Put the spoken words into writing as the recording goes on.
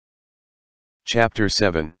Chapter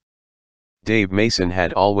 7. Dave Mason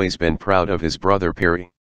had always been proud of his brother Perry.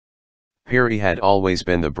 Perry had always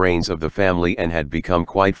been the brains of the family and had become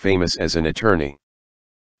quite famous as an attorney.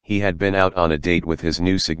 He had been out on a date with his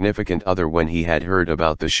new significant other when he had heard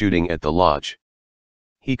about the shooting at the lodge.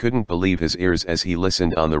 He couldn't believe his ears as he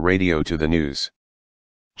listened on the radio to the news.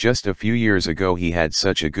 Just a few years ago he had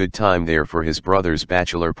such a good time there for his brother's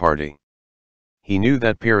bachelor party. He knew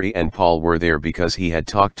that Perry and Paul were there because he had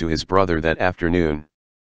talked to his brother that afternoon.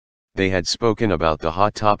 They had spoken about the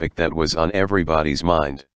hot topic that was on everybody's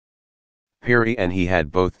mind. Perry and he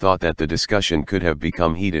had both thought that the discussion could have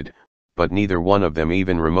become heated, but neither one of them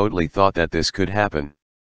even remotely thought that this could happen.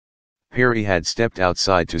 Perry had stepped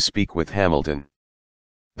outside to speak with Hamilton.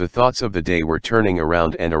 The thoughts of the day were turning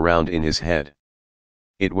around and around in his head.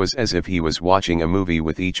 It was as if he was watching a movie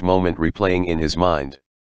with each moment replaying in his mind.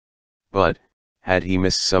 But, had he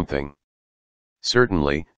missed something?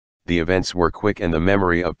 Certainly, the events were quick and the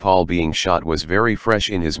memory of Paul being shot was very fresh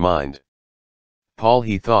in his mind. Paul,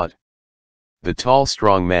 he thought. The tall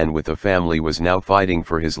strong man with a family was now fighting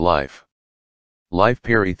for his life. Life,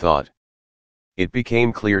 Perry thought. It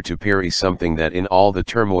became clear to Perry something that in all the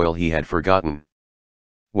turmoil he had forgotten.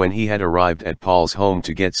 When he had arrived at Paul's home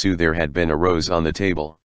to get Sue, there had been a rose on the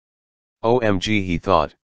table. OMG, he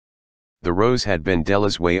thought. The rose had been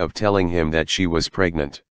Della's way of telling him that she was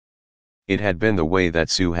pregnant. It had been the way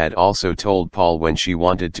that Sue had also told Paul when she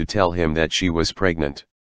wanted to tell him that she was pregnant.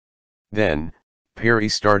 Then, Perry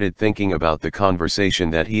started thinking about the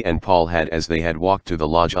conversation that he and Paul had as they had walked to the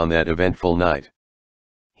lodge on that eventful night.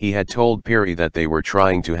 He had told Perry that they were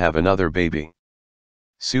trying to have another baby.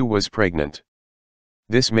 Sue was pregnant.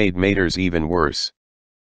 This made matters even worse.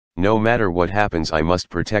 No matter what happens, I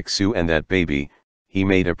must protect Sue and that baby, he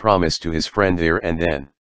made a promise to his friend there and then.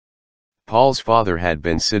 Paul's father had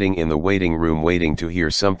been sitting in the waiting room waiting to hear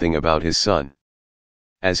something about his son.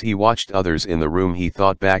 As he watched others in the room, he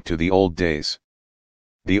thought back to the old days.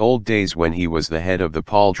 The old days when he was the head of the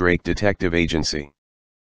Paul Drake Detective Agency.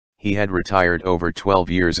 He had retired over 12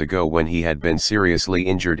 years ago when he had been seriously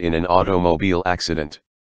injured in an automobile accident.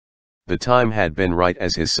 The time had been right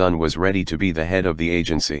as his son was ready to be the head of the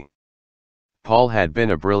agency. Paul had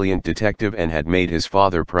been a brilliant detective and had made his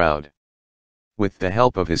father proud. With the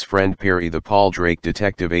help of his friend Perry, the Paul Drake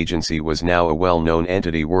Detective Agency was now a well-known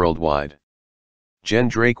entity worldwide. Jen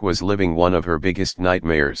Drake was living one of her biggest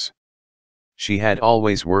nightmares. She had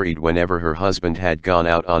always worried whenever her husband had gone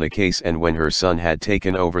out on a case, and when her son had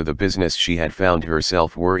taken over the business she had found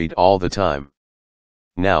herself worried all the time.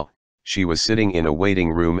 Now, she was sitting in a waiting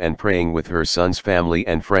room and praying with her son's family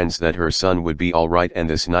and friends that her son would be all right and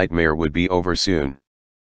this nightmare would be over soon.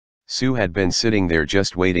 Sue had been sitting there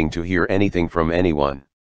just waiting to hear anything from anyone.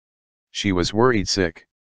 She was worried sick.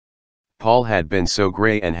 Paul had been so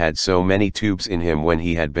gray and had so many tubes in him when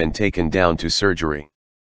he had been taken down to surgery.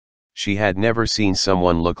 She had never seen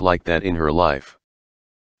someone look like that in her life.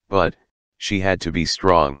 But, she had to be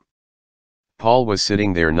strong. Paul was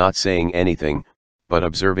sitting there not saying anything, but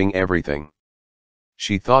observing everything.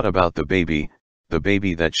 She thought about the baby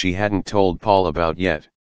that she hadn't told Paul about yet.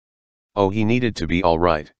 Oh, he needed to be all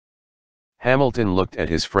right. Hamilton looked at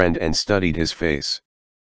his friend and studied his face.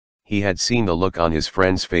 He had seen the look on his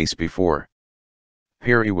friend's face before.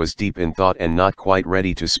 Perry was deep in thought and not quite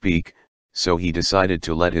ready to speak, so he decided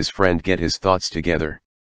to let his friend get his thoughts together.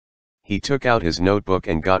 He took out his notebook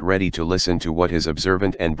and got ready to listen to what his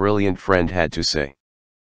observant and brilliant friend had to say.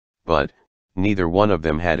 But, neither one of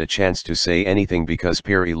them had a chance to say anything because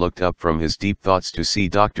Perry looked up from his deep thoughts to see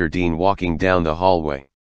Dr. Dean walking down the hallway.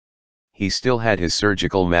 He still had his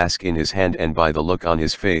surgical mask in his hand, and by the look on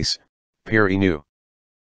his face, Perry knew.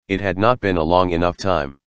 It had not been a long enough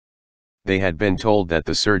time. They had been told that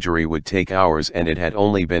the surgery would take hours and it had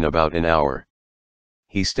only been about an hour.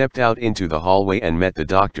 He stepped out into the hallway and met the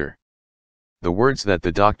doctor. The words that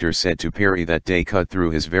the doctor said to Perry that day cut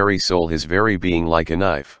through his very soul, his very being, like a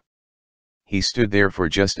knife. He stood there for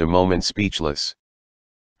just a moment speechless.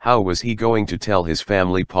 How was he going to tell his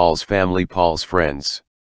family, Paul's friends?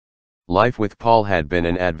 Life with Paul had been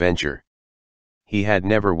an adventure. He had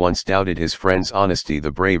never once doubted his friend's honesty,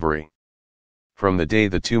 the bravery. From the day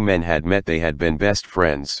the two men had met, they had been best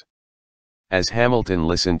friends. As Hamilton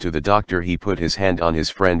listened to the doctor, he put his hand on his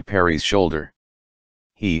friend Perry's shoulder.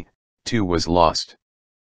 He, too, was lost.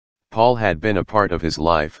 Paul had been a part of his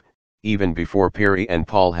life, even before Perry and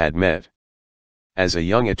Paul had met. As a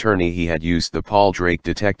young attorney, he had used the Paul Drake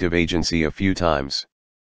Detective Agency a few times.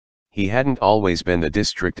 He hadn't always been the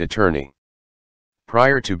district attorney.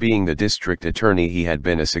 Prior to being the district attorney, he had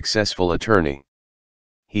been a successful attorney.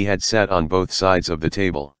 He had sat on both sides of the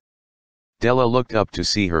table. Della looked up to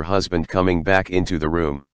see her husband coming back into the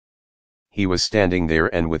room. He was standing there,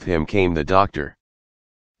 and with him came the doctor.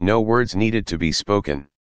 No words needed to be spoken.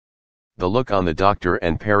 The look on the doctor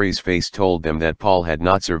and Perry's face told them that Paul had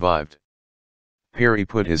not survived. Perry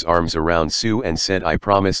put his arms around Sue and said, "I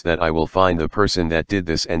promise that I will find the person that did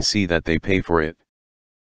this and see that they pay for it.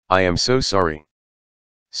 I am so sorry."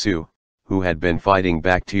 Sue, who had been fighting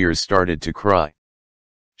back tears, started to cry.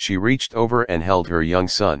 She reached over and held her young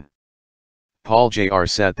son. Paul Jr.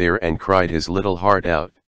 sat there and cried his little heart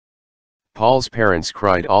out. Paul's parents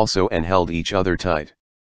cried also and held each other tight.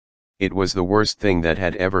 It was the worst thing that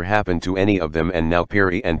had ever happened to any of them, and now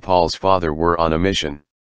Perry and Paul's father were on a mission.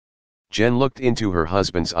 Jen looked into her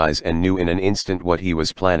husband's eyes and knew in an instant what he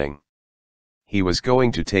was planning. He was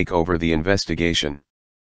going to take over the investigation.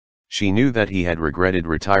 She knew that he had regretted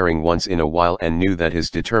retiring once in a while and knew that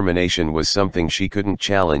his determination was something she couldn't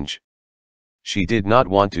challenge. She did not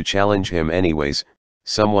want to challenge him anyways.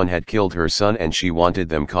 Someone had killed her son and she wanted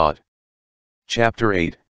them caught. Chapter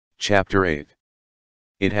 8.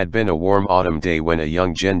 It had been a warm autumn day when a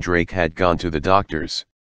young Jen Drake had gone to the doctor's.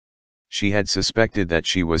 She had suspected that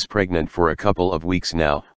she was pregnant for a couple of weeks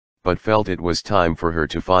now, but felt it was time for her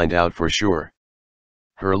to find out for sure.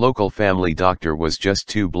 Her local family doctor was just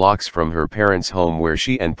 2 blocks from her parents' home where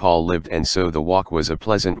she and Paul lived, and so the walk was a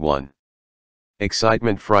pleasant one.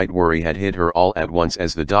 Excitement, fright, worry had hit her all at once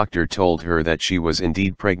as the doctor told her that she was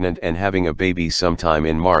indeed pregnant and having a baby sometime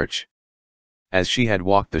in March. As she had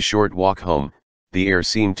walked the short walk home, the air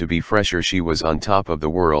seemed to be fresher. She was on top of the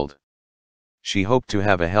world. She hoped to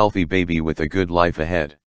have a healthy baby with a good life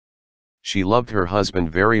ahead. She loved her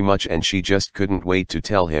husband very much and she just couldn't wait to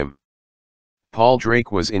tell him. Paul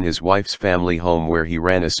Drake was in his wife's family home where he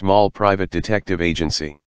ran a small private detective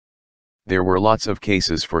agency. There were lots of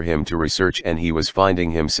cases for him to research and he was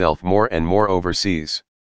finding himself more and more overseas.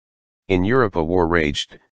 In Europe a war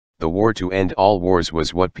raged. The war to end all wars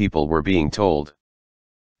was what people were being told.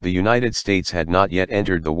 The United States had not yet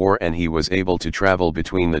entered the war and he was able to travel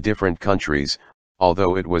between the different countries,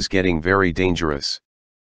 although it was getting very dangerous.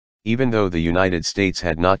 Even though the United States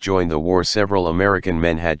had not joined the war, several American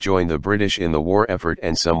men had joined the British in the war effort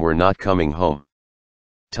and some were not coming home.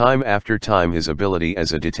 Time after time his ability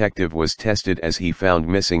as a detective was tested as he found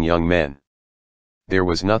missing young men. There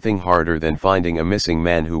was nothing harder than finding a missing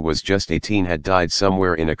man who was just 18, had died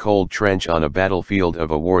somewhere in a cold trench on a battlefield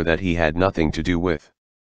of a war that he had nothing to do with.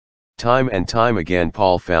 Time and time again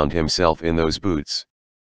Paul found himself in those boots.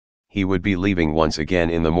 He would be leaving once again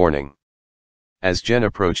in the morning. As Jen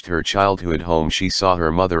approached her childhood home, she saw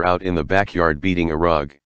her mother out in the backyard beating a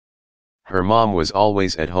rug. Her mom was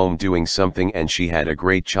always at home doing something and she had a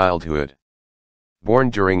great childhood. Born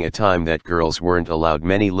during a time that girls weren't allowed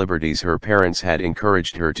many liberties, her parents had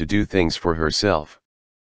encouraged her to do things for herself.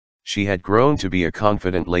 She had grown to be a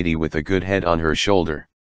confident lady with a good head on her shoulder.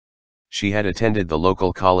 She had attended the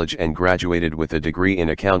local college and graduated with a degree in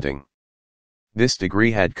accounting. This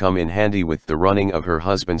degree had come in handy with the running of her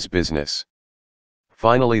husband's business.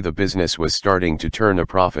 Finally, the business was starting to turn a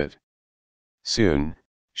profit. Soon,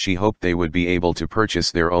 she hoped they would be able to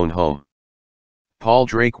purchase their own home. Paul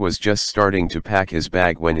Drake was just starting to pack his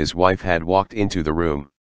bag when his wife had walked into the room.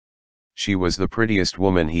 She was the prettiest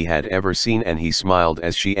woman he had ever seen and he smiled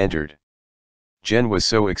as she entered. Jen was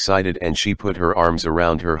so excited and she put her arms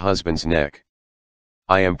around her husband's neck.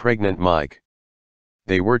 "I am pregnant, Mike."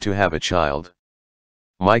 They were to have a child.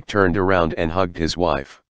 Mike turned around and hugged his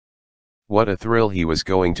wife. What a thrill, he was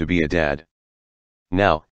going to be a dad.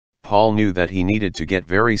 Now, Paul knew that he needed to get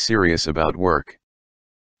very serious about work.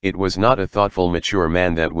 It was not a thoughtful, mature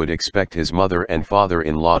man that would expect his mother and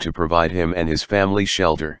father-in-law to provide him and his family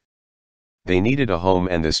shelter. They needed a home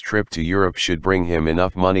and this trip to Europe should bring him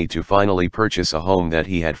enough money to finally purchase a home that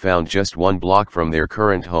he had found just 1 block from their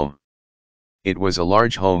current home. It was a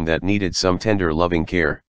large home that needed some tender, loving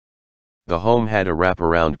care. The home had a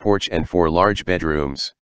wraparound porch and 4 large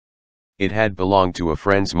bedrooms. It had belonged to a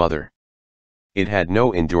friend's mother. It had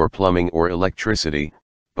no indoor plumbing or electricity,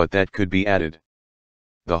 but that could be added.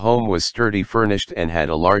 The home was sturdy, furnished and had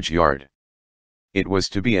a large yard. It was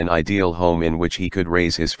to be an ideal home in which he could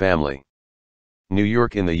raise his family. New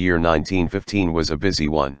York in the year 1915 was a busy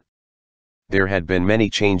one. There had been many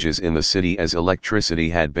changes in the city as electricity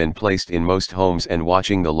had been placed in most homes, and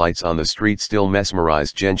watching the lights on the street still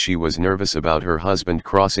mesmerized Jen. She was nervous about her husband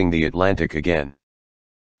crossing the Atlantic again.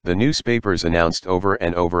 The newspapers announced over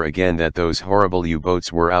and over again that those horrible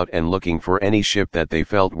U-boats were out and looking for any ship that they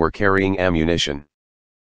felt were carrying ammunition.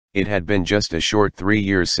 It had been just a short 3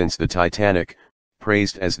 years since the Titanic,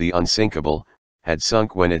 praised as the unsinkable, had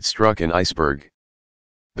sunk when it struck an iceberg.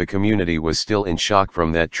 The community was still in shock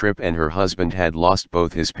from that trip and her husband had lost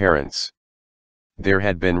both his parents. There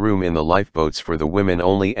had been room in the lifeboats for the women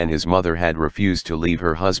only and his mother had refused to leave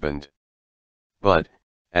her husband. But,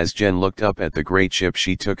 as Jen looked up at the great ship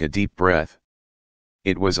she took a deep breath.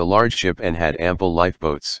 It was a large ship and had ample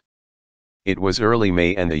lifeboats. It was early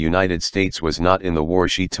May and the United States was not in the war,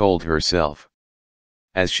 she told herself.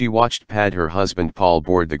 As she watched her husband Paul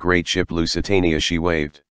board the great ship Lusitania, she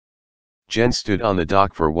waved. Jen stood on the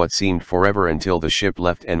dock for what seemed forever until the ship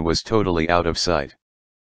left and was totally out of sight.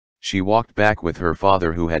 She walked back with her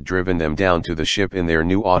father who had driven them down to the ship in their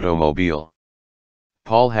new automobile.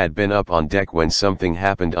 Paul had been up on deck when something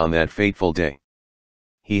happened on that fateful day.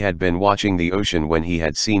 He had been watching the ocean when he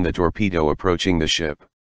had seen the torpedo approaching the ship.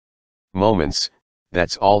 Moments,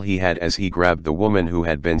 that's all he had as he grabbed the woman who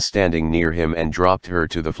had been standing near him and dropped her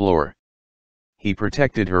to the floor. He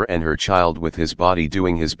protected her and her child with his body,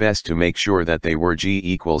 doing his best to make sure that they were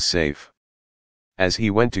safe. As he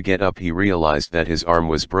went to get up he realized that his arm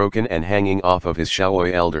was broken and hanging off of his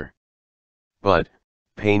shoulder. But,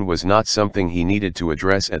 pain was not something he needed to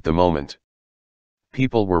address at the moment.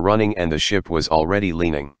 People were running and the ship was already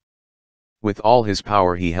leaning. With all his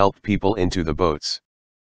power he helped people into the boats.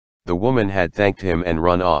 The woman had thanked him and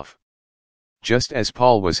run off. Just as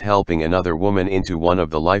Paul was helping another woman into one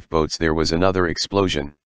of the lifeboats there was another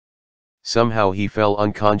explosion. Somehow he fell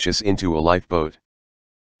unconscious into a lifeboat.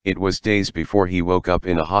 It was days before he woke up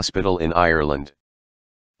in a hospital in Ireland.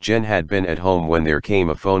 Jen had been at home when there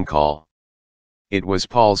came a phone call. It was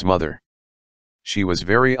Paul's mother. She was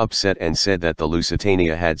very upset and said that the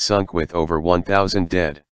Lusitania had sunk with over 1,000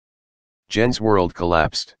 dead. Jen's world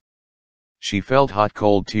collapsed. She felt hot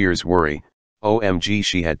cold tears. Worry, OMG,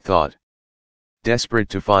 she had thought. Desperate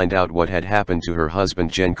to find out what had happened to her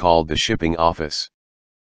husband, Jen called the shipping office.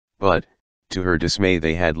 But, to her dismay,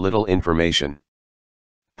 they had little information.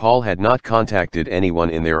 Paul had not contacted anyone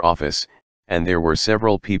in their office, and there were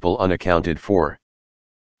several people unaccounted for.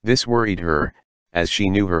 This worried her, as she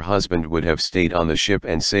knew her husband would have stayed on the ship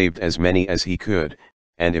and saved as many as he could,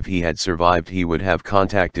 and if he had survived he would have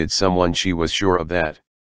contacted someone, she was sure of that.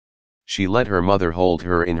 She let her mother hold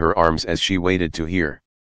her in her arms as she waited to hear.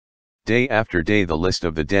 Day after day the list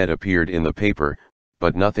of the dead appeared in the paper,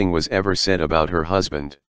 but nothing was ever said about her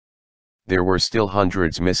husband. There were still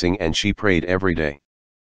hundreds missing and she prayed every day.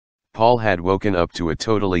 Paul had woken up to a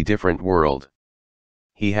totally different world.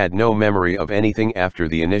 He had no memory of anything after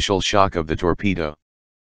the initial shock of the torpedo.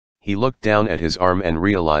 He looked down at his arm and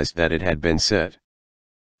realized that it had been set.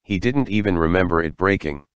 He didn't even remember it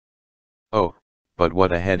breaking. Oh, but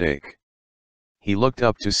what a headache. He looked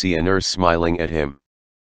up to see a nurse smiling at him.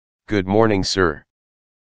 "Good morning, sir.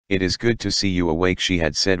 It is good to see you awake," she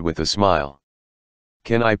had said with a smile.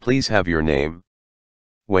 "Can I please have your name?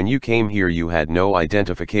 When you came here you had no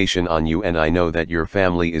identification on you and I know that your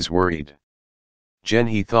family is worried." "Jen,"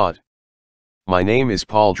 he thought. "My name is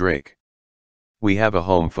Paul Drake. We have a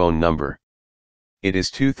home phone number. It is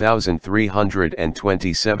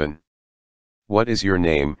 2327. What is your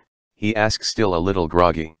name?" he asked, still a little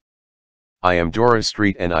groggy. "I am Dora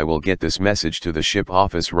Street and I will get this message to the ship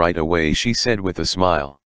office right away," she said with a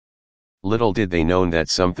smile. Little did they know that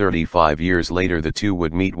some 35 years later the two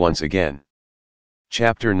would meet once again.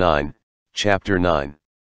 Chapter 9.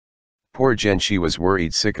 Poor Jen, she was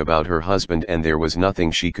worried sick about her husband and there was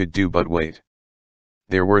nothing she could do but wait.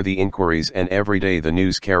 There were the inquiries and every day the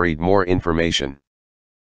news carried more information.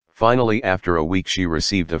 Finally, after a week, she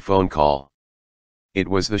received a phone call. It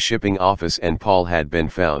was the shipping office and Paul had been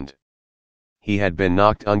found. He had been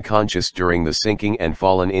knocked unconscious during the sinking and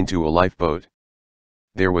fallen into a lifeboat.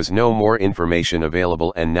 There was no more information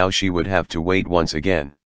available and now she would have to wait once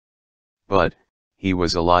again. But, he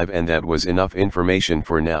was alive and that was enough information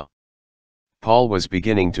for now. Paul was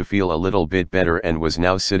beginning to feel a little bit better and was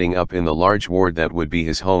now sitting up in the large ward that would be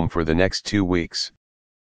his home for the next 2 weeks.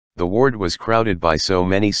 The ward was crowded by so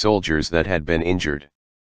many soldiers that had been injured.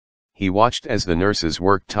 He watched as the nurses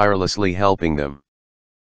worked tirelessly helping them.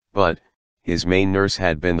 But, his main nurse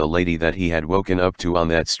had been the lady that he had woken up to on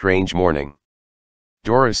that strange morning.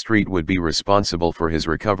 Dora Street would be responsible for his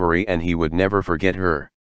recovery and he would never forget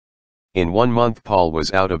her. In 1 month Paul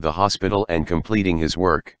was out of the hospital and completing his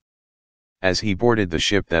work. As he boarded the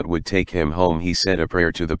ship that would take him home he said a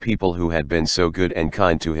prayer to the people who had been so good and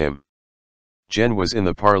kind to him. Jen was in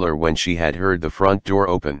the parlor when she had heard the front door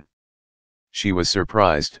open. She was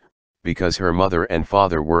surprised, because her mother and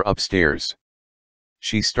father were upstairs.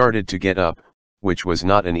 She started to get up, which was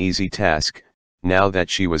not an easy task, now that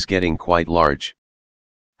she was getting quite large.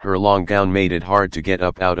 Her long gown made it hard to get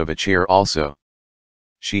up out of a chair also.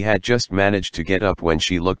 She had just managed to get up when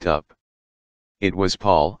she looked up. It was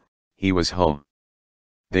Paul, he was home.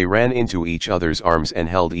 They ran into each other's arms and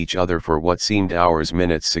held each other for what seemed hours,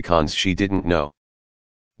 minutes, seconds, she didn't know.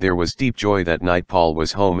 There was deep joy that night. Paul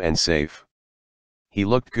was home and safe. He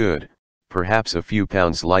looked good, perhaps a few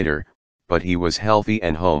pounds lighter, but he was healthy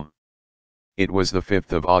and home. It was the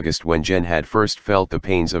 5th of August when Jen had first felt the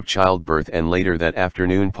pains of childbirth, and later that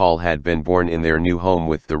afternoon Paul had been born in their new home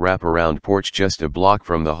with the wraparound porch just a block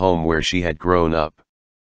from the home where she had grown up.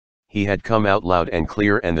 He had come out loud and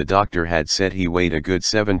clear, and the doctor had said he weighed a good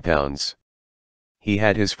 7 pounds. He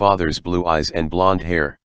had his father's blue eyes and blonde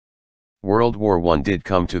hair. World War I did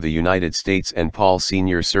come to the United States, and Paul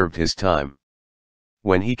Sr. served his time.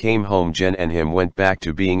 When he came home, Jen and him went back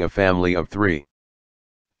to being a family of 3.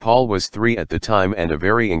 Paul was 3 at the time and a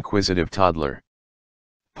very inquisitive toddler.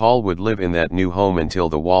 Paul would live in that new home until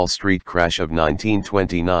the Wall Street crash of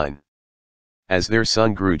 1929. As their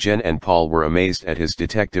son grew, Jen and Paul were amazed at his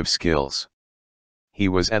detective skills. He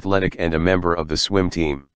was athletic and a member of the swim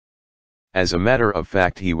team. As a matter of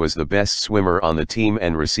fact, he was the best swimmer on the team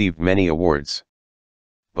and received many awards.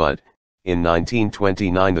 But, in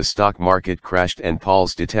 1929 the stock market crashed and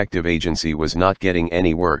Paul's detective agency was not getting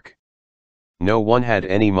any work. No one had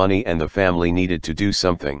any money and the family needed to do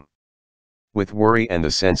something. With worry and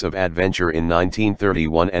the sense of adventure, in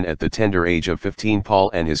 1931 and at the tender age of 15,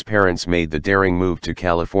 Paul and his parents made the daring move to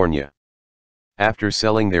California. After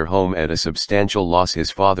selling their home at a substantial loss,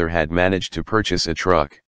 his father had managed to purchase a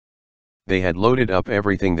truck. They had loaded up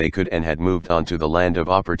everything they could and had moved on to the land of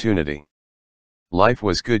opportunity. Life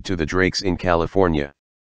was good to the Drakes in California.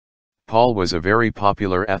 Paul was a very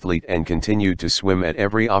popular athlete and continued to swim at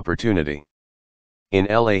every opportunity. In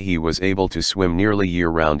LA he was able to swim nearly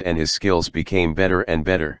year-round and his skills became better and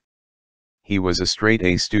better. He was a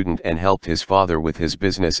straight-A student and helped his father with his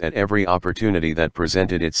business at every opportunity that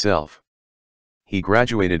presented itself. He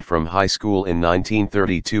graduated from high school in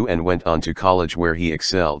 1932 and went on to college where he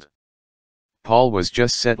excelled. Paul was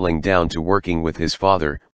just settling down to working with his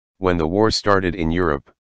father, when the war started in Europe.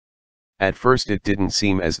 At first it didn't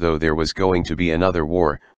seem as though there was going to be another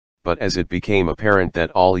war, but as it became apparent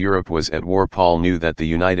that all Europe was at war, Paul knew that the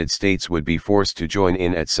United States would be forced to join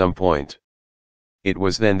in at some point. It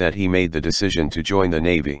was then that he made the decision to join the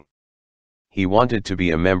Navy. He wanted to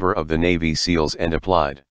be a member of the Navy SEALs and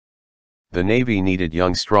applied. The Navy needed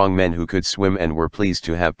young strong men who could swim and were pleased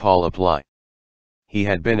to have Paul apply. He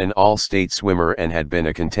had been an all-state swimmer and had been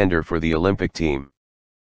a contender for the Olympic team.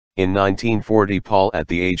 In 1940, at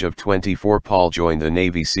the age of 24, Paul joined the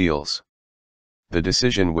Navy SEALs. The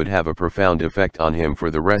decision would have a profound effect on him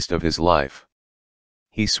for the rest of his life.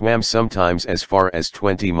 He swam sometimes as far as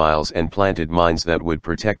 20 miles and planted mines that would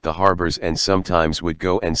protect the harbors, and sometimes would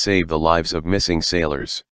go and save the lives of missing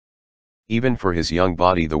sailors. Even for his young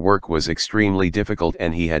body the work was extremely difficult,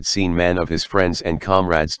 and he had seen many of his friends and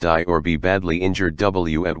comrades die or be badly injured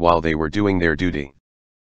while they were doing their duty.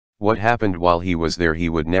 What happened while he was there he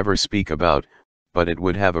would never speak about, but it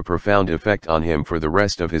would have a profound effect on him for the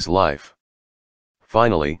rest of his life.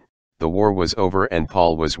 Finally, the war was over and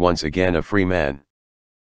Paul was once again a free man.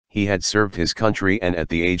 He had served his country, and at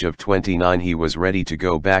the age of 29 he was ready to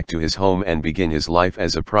go back to his home and begin his life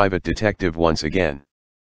as a private detective once again.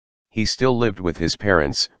 He still lived with his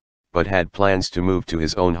parents, but had plans to move to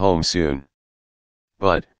his own home soon.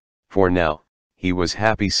 But, for now, he was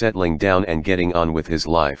happy settling down and getting on with his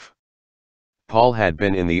life. Paul had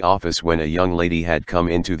been in the office when a young lady had come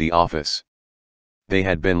into the office. They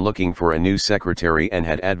had been looking for a new secretary and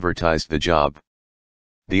had advertised the job.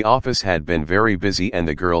 The office had been very busy, and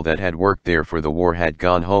the girl that had worked there for the war had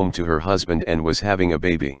gone home to her husband and was having a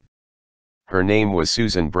baby. Her name was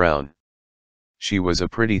Susan Brown. She was a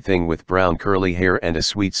pretty thing with brown curly hair and a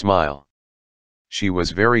sweet smile. She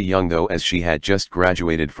was very young though, as she had just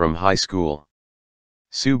graduated from high school.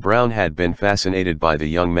 Sue Brown had been fascinated by the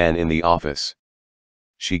young man in the office.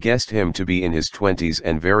 She guessed him to be in his 20s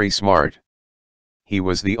and very smart. He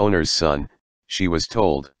was the owner's son, she was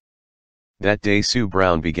told. That day Sue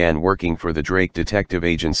Brown began working for the Drake Detective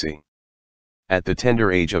Agency. At the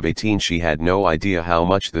tender age of 18 she had no idea how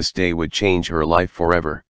much this day would change her life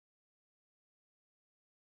forever.